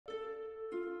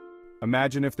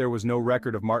Imagine if there was no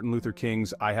record of Martin Luther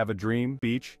King's "I Have a Dream"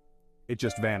 speech. It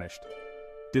just vanished.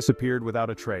 Disappeared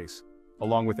without a trace,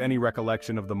 along with any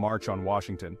recollection of the March on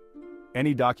Washington,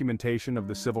 any documentation of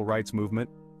the Civil Rights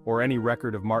Movement, or any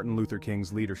record of Martin Luther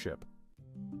King's leadership.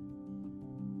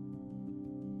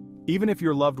 Even if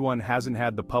your loved one hasn't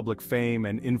had the public fame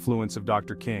and influence of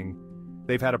Dr. King,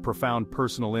 they've had a profound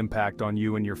personal impact on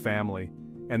you and your family,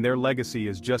 and their legacy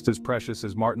is just as precious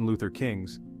as Martin Luther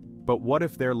King's. But what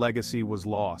if their legacy was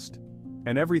lost,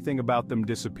 and everything about them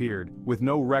disappeared, with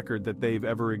no record that they've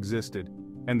ever existed,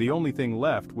 and the only thing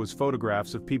left was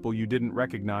photographs of people you didn't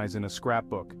recognize in a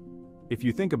scrapbook? If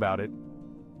you think about it,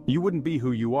 you wouldn't be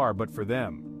who you are but for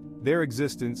them. Their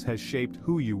existence has shaped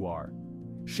who you are.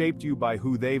 Shaped you by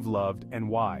who they've loved and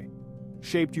why.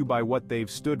 Shaped you by what they've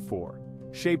stood for.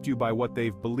 Shaped you by what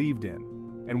they've believed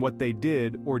in, and what they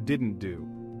did or didn't do.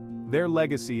 Their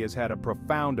legacy has had a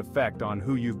profound effect on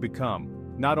who you've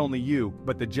become, not only you,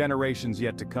 but the generations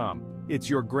yet to come. It's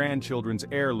your grandchildren's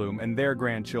heirloom and their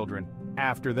grandchildren,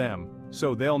 after them,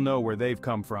 so they'll know where they've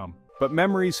come from. But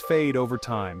memories fade over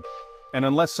time, and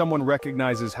unless someone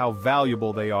recognizes how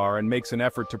valuable they are and makes an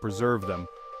effort to preserve them,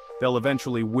 they'll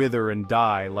eventually wither and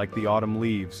die like the autumn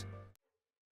leaves.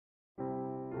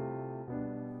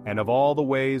 And of all the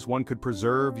ways one could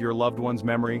preserve your loved one's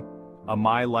memory, a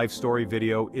My Life Story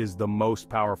video is the most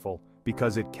powerful,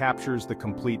 because it captures the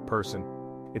complete person.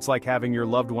 It's like having your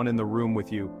loved one in the room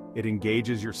with you. It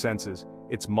engages your senses.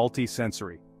 It's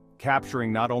multi-sensory,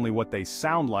 capturing not only what they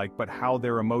sound like but how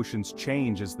their emotions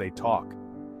change as they talk.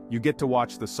 You get to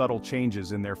watch the subtle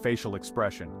changes in their facial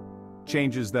expression,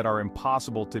 changes that are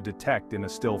impossible to detect in a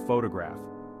still photograph.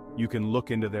 You can look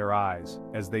into their eyes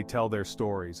as they tell their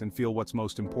stories and feel what's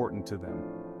most important to them.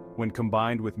 When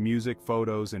combined with music,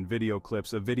 photos, and video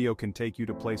clips, a video can take you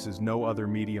to places no other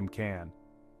medium can,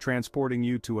 transporting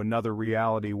you to another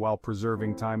reality while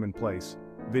preserving time and place.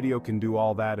 Video can do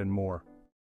all that and more.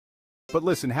 But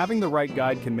listen, having the right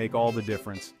guide can make all the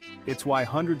difference. It's why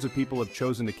hundreds of people have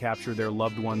chosen to capture their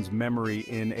loved one's memory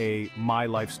in a My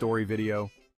Life Story video.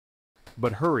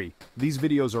 But hurry, these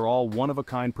videos are all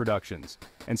one-of-a-kind productions,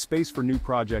 and space for new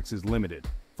projects is limited.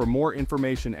 For more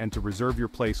information and to reserve your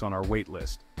place on our wait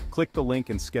list, click the link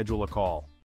and schedule a call.